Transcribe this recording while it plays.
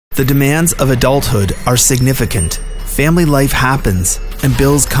The demands of adulthood are significant. Family life happens, and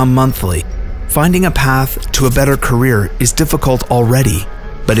bills come monthly. Finding a path to a better career is difficult already,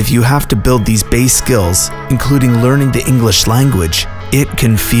 but if you have to build these base skills, including learning the English language, it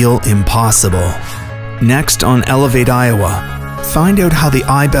can feel impossible. Next on Elevate Iowa, find out how the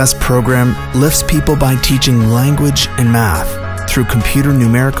iBest program lifts people by teaching language and math through computer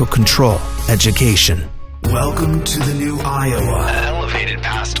numerical control education. Welcome to the new Iowa. Elevated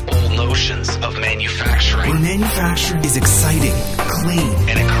past old notions of manufacturing. Where manufacturing is exciting, clean,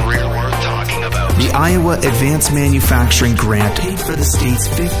 and a career worth talking about. The Iowa Advanced Manufacturing Grant paid for the state's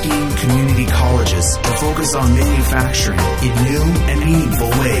 15 community colleges to focus on manufacturing in new and meaningful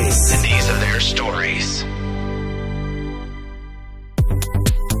ways. And these are their stories.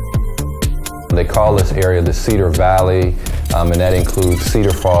 They call this area the Cedar Valley, and that includes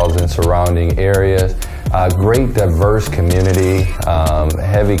Cedar Falls and surrounding areas. Great diverse community,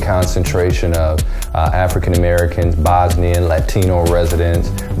 heavy concentration of African Americans, Bosnian, Latino residents,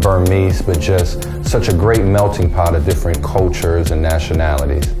 Burmese, but just such a great melting pot of different cultures and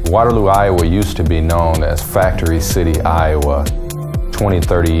nationalities. Waterloo, Iowa used to be known as Factory City, Iowa 20,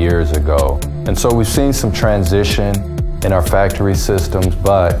 30 years ago. And so we've seen some transition in our factory systems,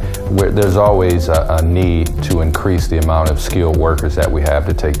 but there's always a need to increase the amount of skilled workers that we have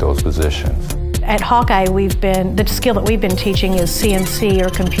to take those positions. At Hawkeye, the skill that we've been teaching is CNC,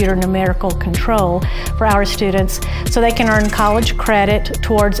 or computer numerical control, for our students, so they can earn college credit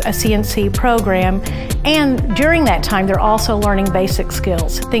towards a CNC program. And during that time, they're also learning basic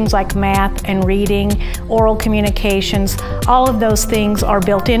skills, things like math and reading, oral communications. All of those things are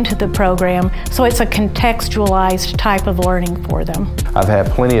built into the program, so it's a contextualized type of learning for them. I've had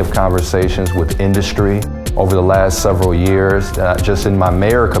plenty of conversations with industry over the last several years, just in my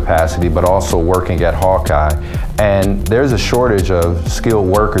mayor capacity, but also working at Hawkeye. And there's a shortage of skilled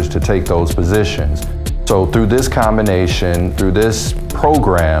workers to take those positions. So through this combination, through this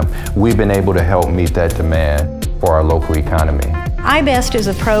program, we've been able to help meet that demand for our local economy. iBest is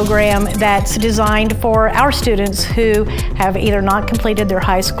a program that's designed for our students who have either not completed their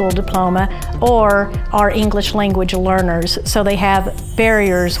high school diploma or are English language learners, so they have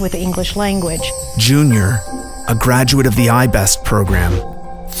barriers with the English language. Junior, a graduate of the iBest program,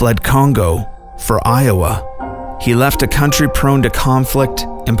 fled Congo for Iowa. He left a country prone to conflict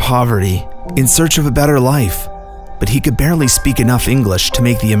and poverty in search of a better life, but he could barely speak enough English to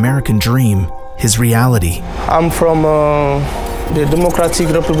make the American dream his reality. I'm from the Democratic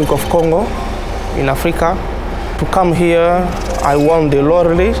Republic of Congo in Africa. To come here, I won the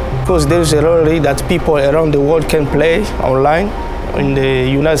lottery because there's a lottery that people around the world can play online in the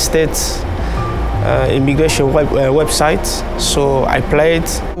United States immigration website. So I played.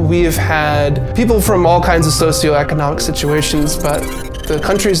 We've had people from all kinds of socioeconomic situations, but the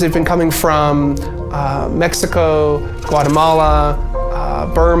countries they've been coming from, Mexico, Guatemala,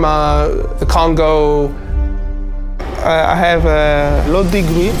 Burma, the Congo. I have a law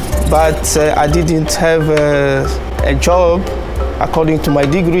degree, but I didn't have a job according to my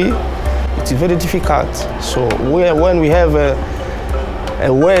degree. It's very difficult. So when we have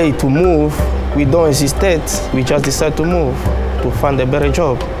a way to move, we don't hesitate. We just decide to move to find a better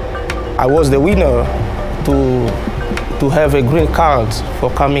job. I was the winner to have a green card for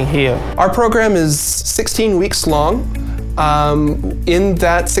coming here. Our program is 16 weeks long. In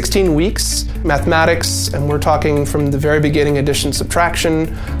that 16 weeks, mathematics, and we're talking from the very beginning addition,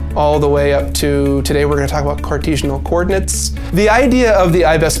 subtraction, all the way up to today we're going to talk about Cartesian coordinates. The idea of the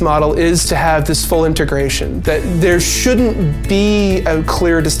iBest model is to have this full integration, that there shouldn't be a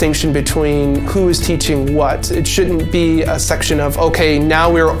clear distinction between who is teaching what. It shouldn't be a section of, okay,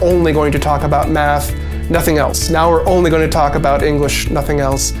 now we're only going to talk about math, nothing else. Now we're only going to talk about English, nothing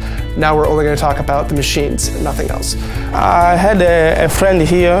else. Now we're only going to talk about the machines, nothing else. I had a friend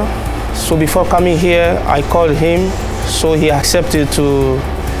here, so before coming here, I called him, so he accepted to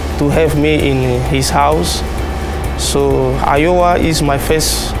have me in his house. So Iowa is my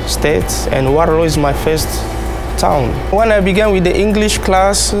first state, and Waterloo is my first town. When I began with the English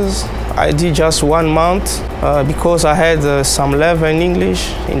classes, I did just 1 month because I had some level in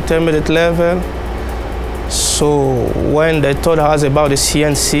English, intermediate level. So when they told us about the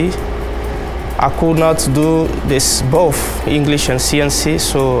CNC, I could not do this both English and CNC,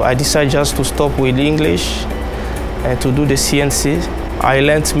 so I decided just to stop with English and to do the CNC. I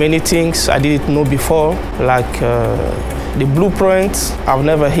learned many things I didn't know before, like the blueprint. I've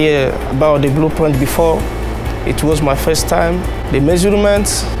never heard about the blueprint before. It was my first time. The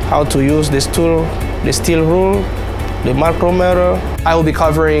measurements, how to use the steel rule, the micrometer. I will be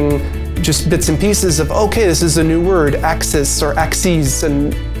covering just bits and pieces of, okay, this is a new word, axis or axes,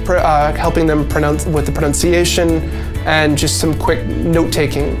 and helping them with the pronunciation, and just some quick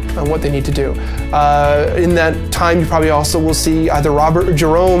note-taking on what they need to do. In that time, you probably also will see either Robert or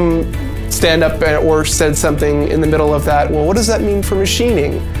Jerome stand up or said something in the middle of that. Well, what does that mean for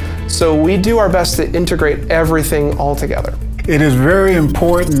machining? So we do our best to integrate everything all together. It is very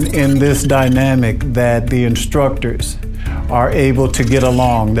important in this dynamic that the instructors are able to get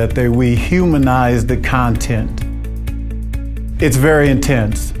along, that we humanize the content. It's very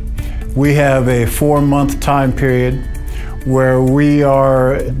intense. We have a 4-month time period where we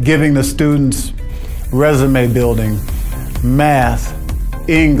are giving the students resume building, math,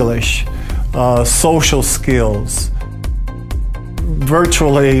 English, social skills,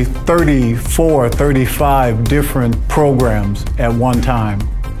 virtually 34, 35 different programs at one time.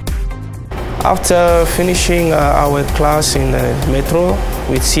 After finishing our class in Metro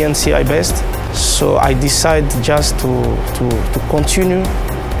with CNC iBest, so I decided just to continue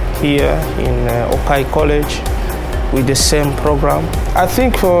here in Hawkeye College with the same program. I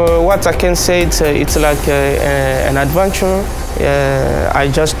think what I can say, it's like an adventure.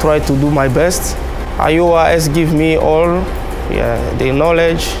 I just try to do my best. Iowa has given me all the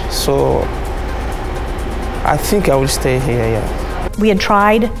knowledge, so I think I will stay here. Yeah. We had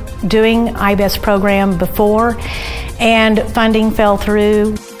tried doing iBest program before, and funding fell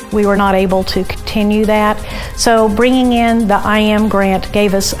through. We were not able to continue that. So bringing in the IM grant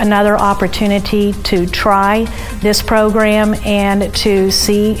gave us another opportunity to try this program and to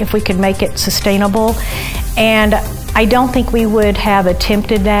see if we could make it sustainable. And I don't think we would have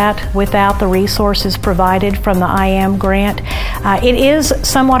attempted that without the resources provided from the IM grant. It is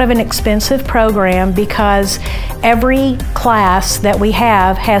somewhat of an expensive program because every class that we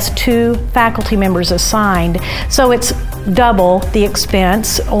have has 2 faculty members assigned. So it's double the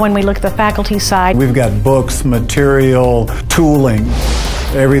expense when we look at the faculty side. We've got books, material, tooling,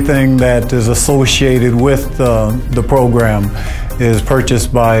 everything that is associated with the program is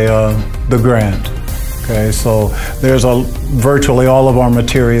purchased by the grant. Okay, so there's virtually all of our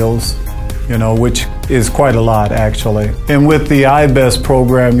materials, which is quite a lot actually. And with the iBest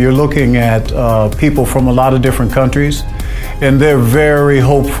program, you're looking at people from a lot of different countries, and they're very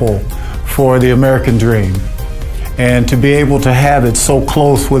hopeful for the American dream. And to be able to have it so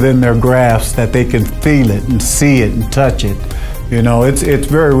close within their grasp that they can feel it and see it and touch it, it's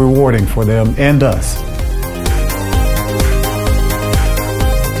very rewarding for them and us.